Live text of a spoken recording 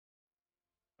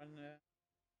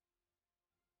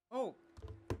Oh,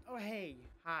 oh, hey,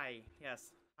 hi,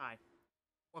 yes, hi.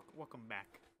 Welcome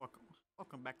back.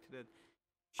 Welcome back to the.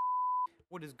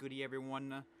 What is goody,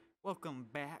 everyone? Welcome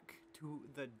back to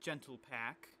the Gentle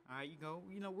Pack.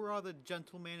 We're all the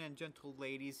gentlemen and gentle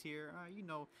ladies here.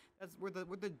 We're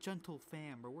the gentle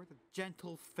fam, bro. We're the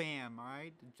gentle fam, all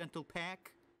right? The Gentle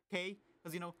Pack, okay?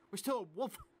 Because we're still a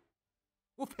wolf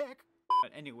pack.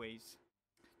 But anyways,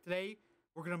 today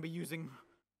we're gonna be using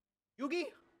Yugi,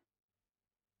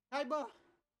 Taiba,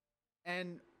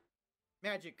 and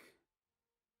magic,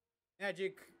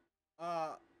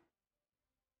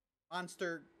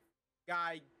 monster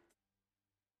guy.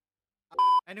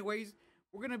 Anyways,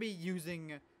 we're gonna be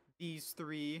using these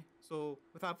three. So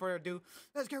without further ado,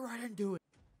 let's get right into it.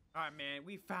 All right, man.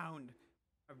 We found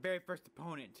our very first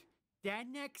opponent,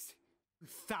 Danex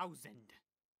 2000,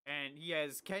 and he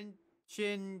has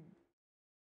Kenshin.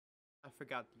 I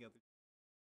forgot the other.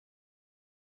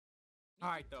 All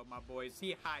right, though, my boys.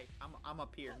 See, hi. I'm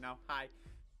up here now. Hi.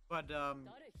 But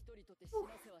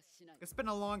it's been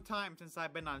a long time since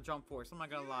I've been on Jump Force. I'm not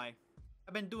gonna lie.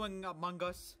 I've been doing Among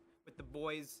Us with the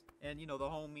boys and the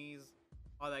homies,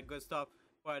 all that good stuff.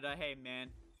 But hey,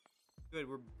 man, good.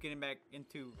 We're getting back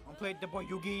into. I'm playing the boy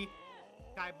Yugi,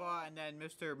 Kaiba, and then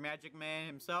Mr. Magic Man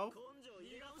himself.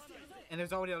 And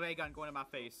there's already a ray gun going in my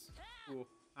face. Cool.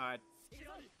 All right.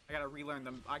 I gotta relearn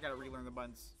them. I gotta relearn the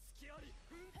buttons.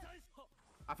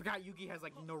 I forgot Yugi has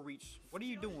like no reach. What are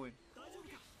you doing?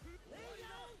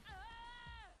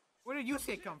 Where did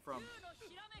Yusuke come from?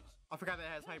 I forgot that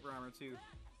it has hyper armor too.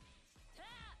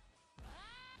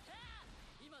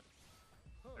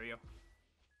 There you go.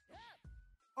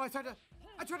 Oh, I tried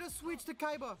to switch to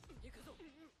Kaiba.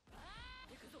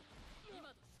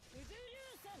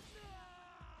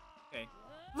 Okay.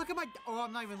 Look at my. Oh,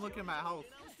 I'm not even looking at my health.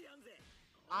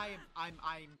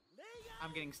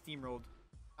 I'm getting steamrolled.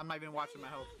 I'm not even watching my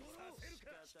health.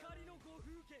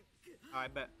 Oh, I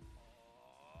bet.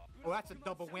 Oh, that's a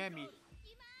double whammy.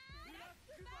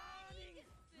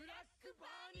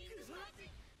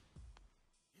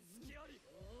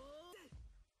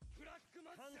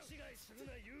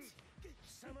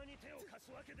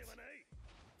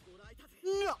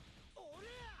 No!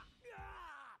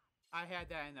 I had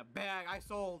that in the bag. I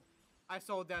sold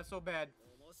that so bad.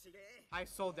 I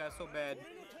sold that so bad.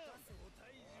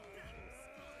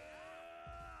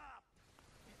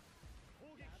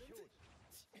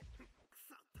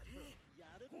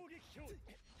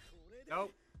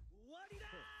 Nope.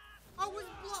 I was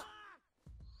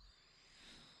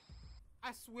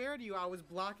I swear to you, I was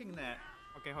blocking that.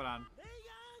 Okay, hold on.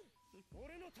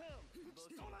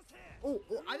 Oh,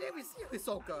 I didn't even see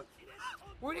Hisoka.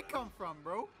 Where'd it come from,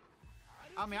 bro?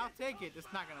 I mean, I'll take it. It's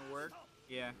not gonna work.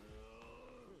 Yeah.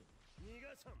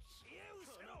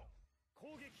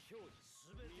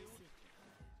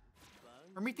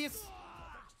 Prometheus.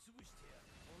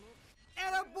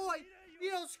 And a boy,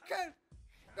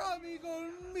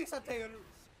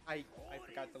 I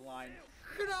forgot the line.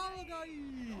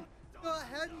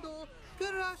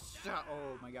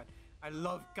 Oh my god. I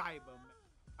love Kaiba.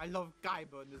 I love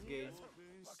Kaiba in this game.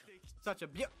 Such a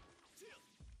beaut.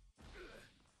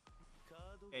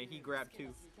 Hey, he grabbed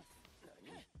two.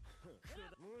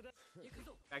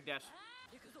 Backdash.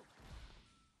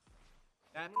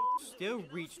 That still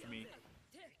reached me.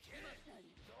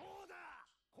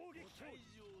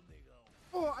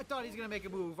 Oh, I thought he was gonna make a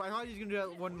move. I thought he was gonna do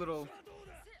that one little.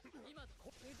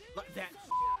 Like that.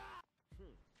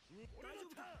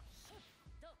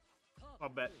 I'll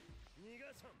bet.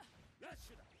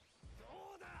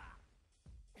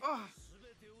 Oh.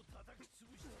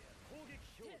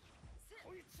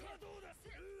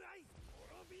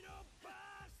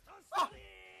 Oh.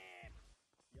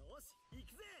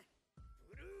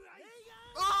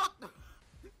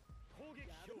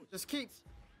 Just keep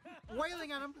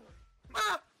wailing at him.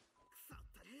 Ah!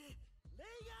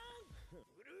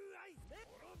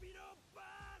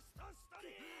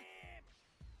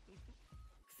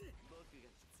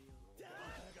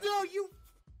 No, you.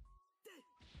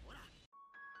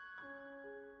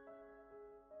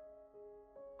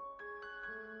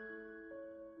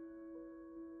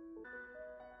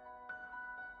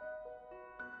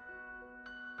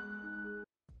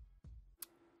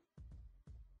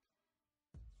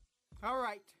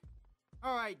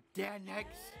 All right, Danex,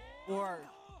 or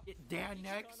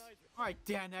Danex. All right,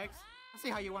 Danex. I see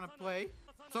how you want to play.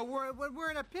 So when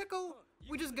we're in a pickle,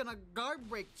 we're just gonna guard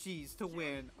break cheese to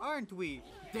win, aren't we,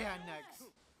 Danex?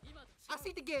 I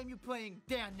see the game you playing,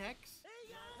 Danex.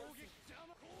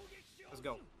 Let's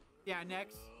go,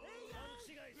 Danex.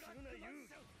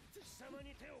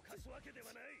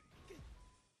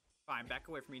 Fine, back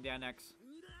away from me, Dan X.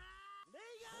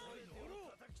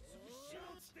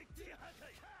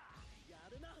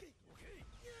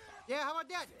 Yeah, how about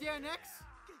that, Dan X?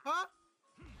 Huh?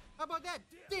 How about that,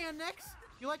 Dan X?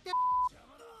 You like that?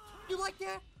 You like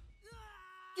that?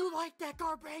 You like that,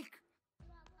 Garbreak?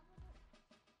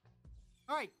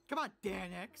 Alright, come on,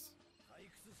 Dan X.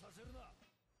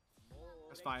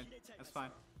 That's fine. That's fine.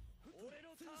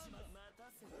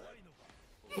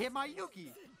 Hit my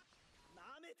Yuki.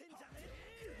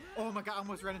 Oh my god, I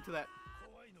almost ran into that.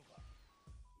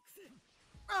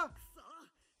 Ah!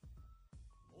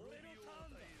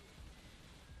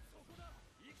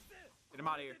 Get him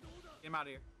out of here. Get him out of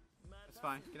here. That's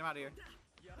fine. Get him out of here.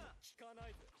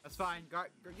 That's fine.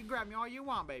 You can grab me all you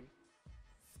want, baby.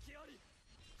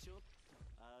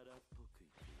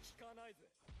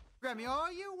 Grab me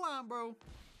all you want, bro.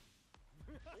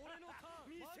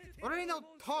 What ain't no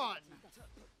taunt?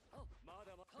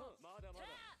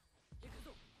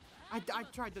 I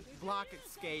tried to block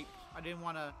escape. I didn't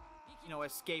want to, you know,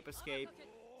 escape.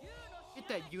 Get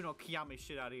that Yuno Kiyame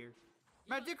shit out of here.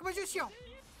 Magic Magician!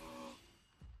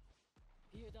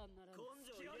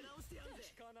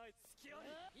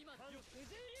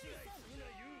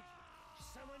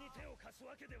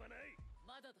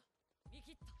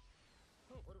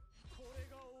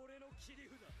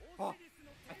 Oh,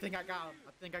 I think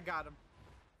I got him.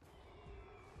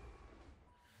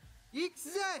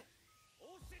 Yixe!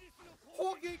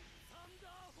 Hogi!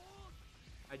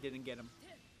 I didn't get him.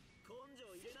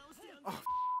 Oh,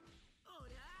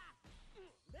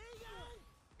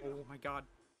 oh my god.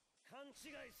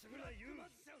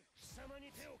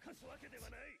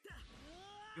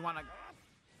 You wanna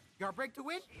break to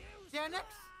win? Dan X?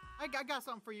 I got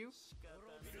something for you.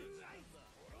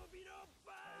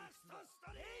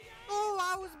 Oh,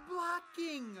 I was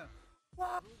blocking.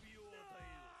 What?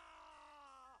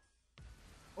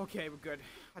 Okay, we're good.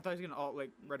 I thought he was gonna ult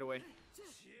like right away.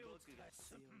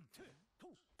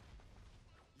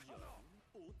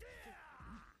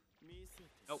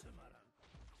 Nope.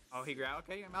 Oh, he grabbed.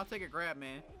 Okay, I'll take a grab,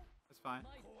 man. That's fine.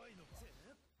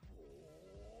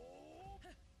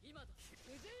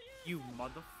 You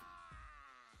mother.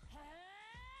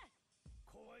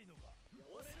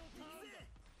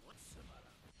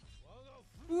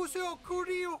 Useo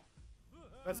Kurio.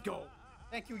 Let's go.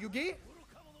 Thank you, Yugi.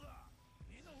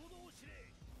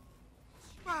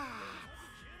 Ah.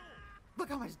 Look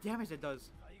how much damage it does.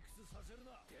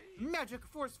 Magic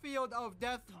force field of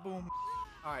death. Boom.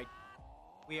 All right.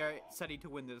 We are setting to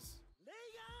win this.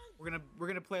 We're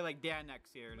gonna play like Dan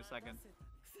X here in a second.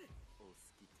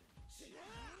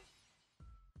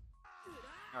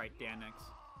 All right, Dan X.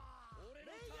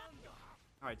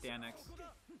 All right, Dan X.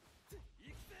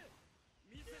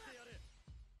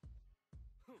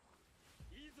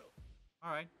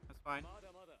 All right, that's fine.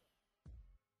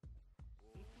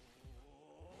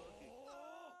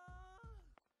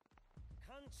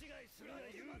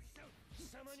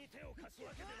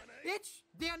 Bitch!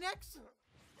 Dan X!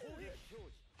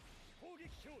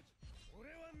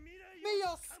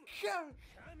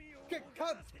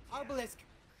 Come! Obelisk!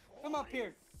 Come up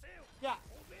here! Yeah!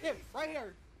 Here! Right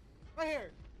here! Right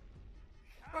here!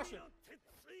 Crush it!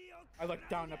 I look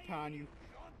down upon you.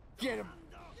 Get him!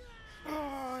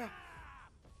 Oh,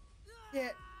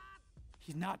 yeah!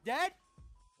 He's not dead?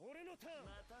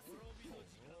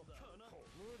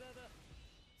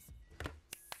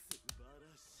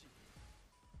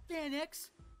 Dan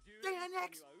X! Dan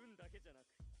X!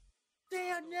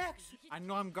 Dan X! I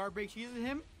know I'm garbage using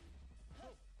him,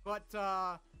 but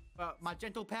my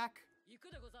gentle pack,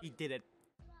 he did it.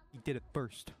 He did it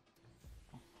first.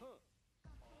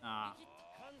 Ah.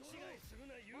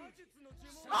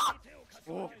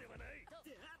 Oh.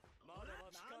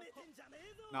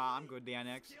 Nah, I'm good, Dan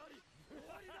X.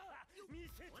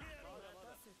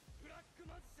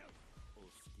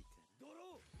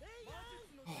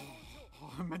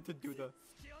 Oh, I meant to do the...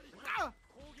 Ah!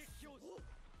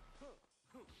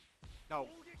 No.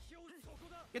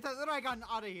 Get that ray gun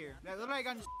out of here. That ray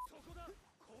gun...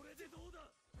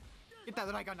 Get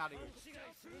that ray gun out of here.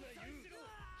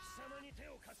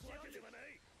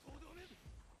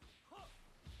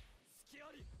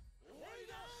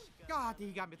 God, he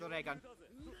got me with the ray gun.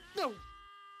 No!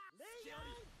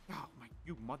 Oh my,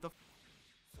 you mother...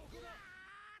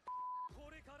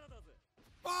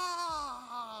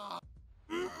 Ah!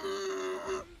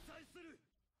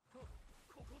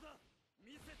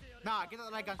 Nah, get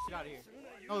the ray gun shit out of here.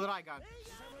 No, the ray gun.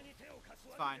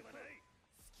 It's fine.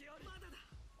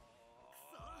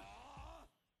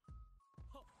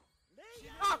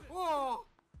 Ah! Whoa!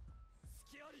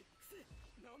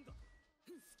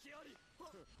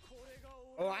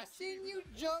 Oh, I seen you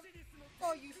jump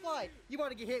Oh, you fly. You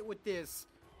want to get hit with this.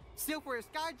 Silver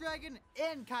Sky Dragon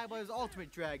and Kaiba's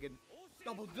Ultimate Dragon.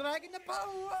 Double Dragon the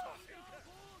power!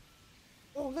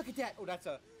 Oh, look at that. Oh,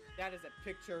 that is a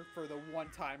picture for the one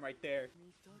time right there.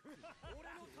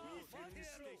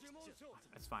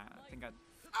 That's fine. I think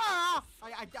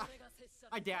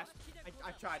I dashed.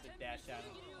 I tried to dash at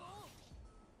him.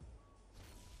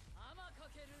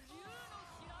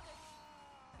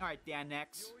 Alright, Dan,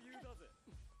 next.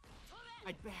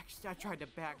 I tried to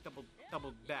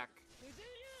double back.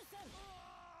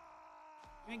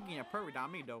 You ain't getting a pervert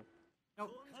on me, though.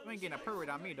 Nope, you ain't getting a pervert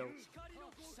on me, though.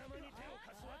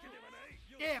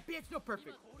 Yeah, bitch, no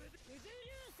perfect.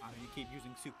 Oh, you keep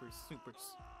using supers.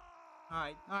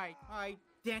 Alright.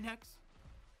 Dan X.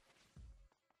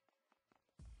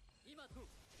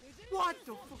 What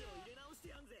the fuck?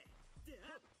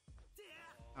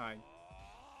 Alright.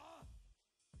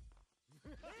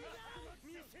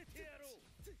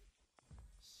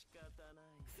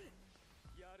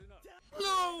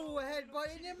 No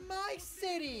headbutting in my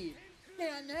city!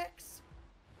 Dan X!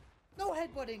 No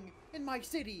headbutting in my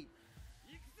city!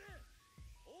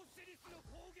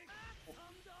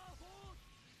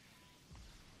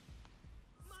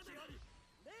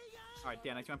 Alright,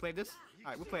 Dan X, you wanna play this?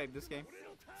 Alright, we'll play this game.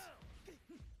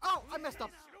 Oh, I messed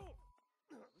up!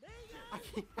 I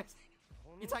can't.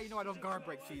 It's how you know I don't guard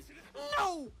break cheese.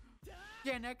 No!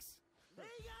 Dan X!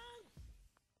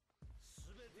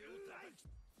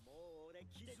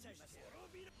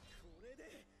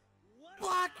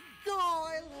 Block! Oh,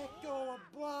 I let go of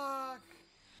block!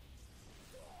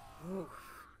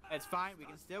 It's fine, we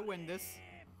can still win this.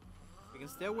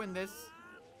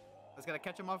 Let's gotta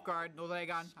catch him off guard. No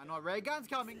Raygun. I know Raygun's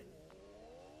coming.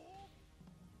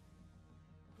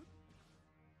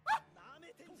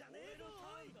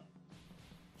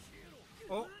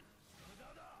 Oh.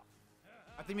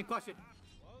 I think we clutched it.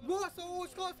 What? So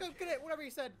let's get it. Whatever he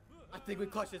said. I think we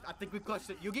clutched it.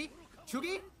 Yugi?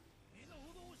 Chugi?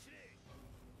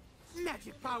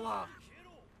 Magic power!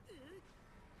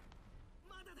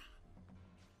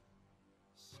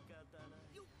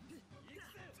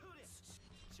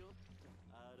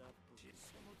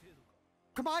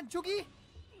 Come on, Chugi!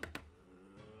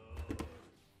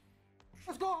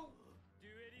 Let's go!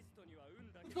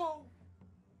 Let's go!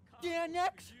 Dan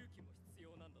X!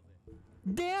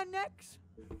 Dan X!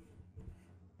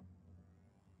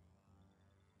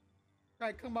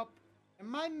 Alright, come up. In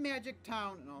my magic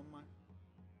town. No, my.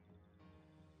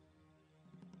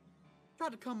 Try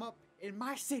to come up in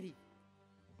my city.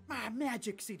 My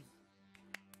magic city.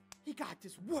 He got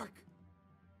this work.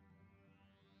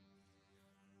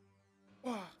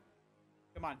 Oh.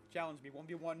 Come on, challenge me.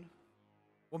 1v1.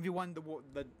 1v1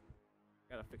 the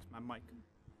gotta fix my mic.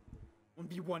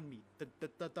 1v1 me.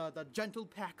 The gentle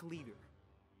pack leader.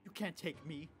 You can't take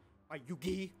me. My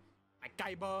Yugi. My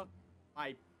Kaiba.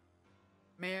 My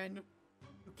man.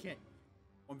 You can't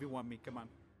 1v1 me. Come on.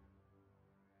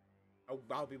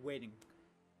 I'll be waiting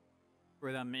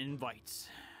for them invites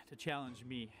to challenge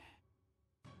me.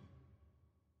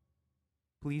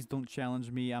 Please don't challenge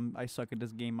me. I suck at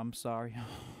this game. I'm sorry.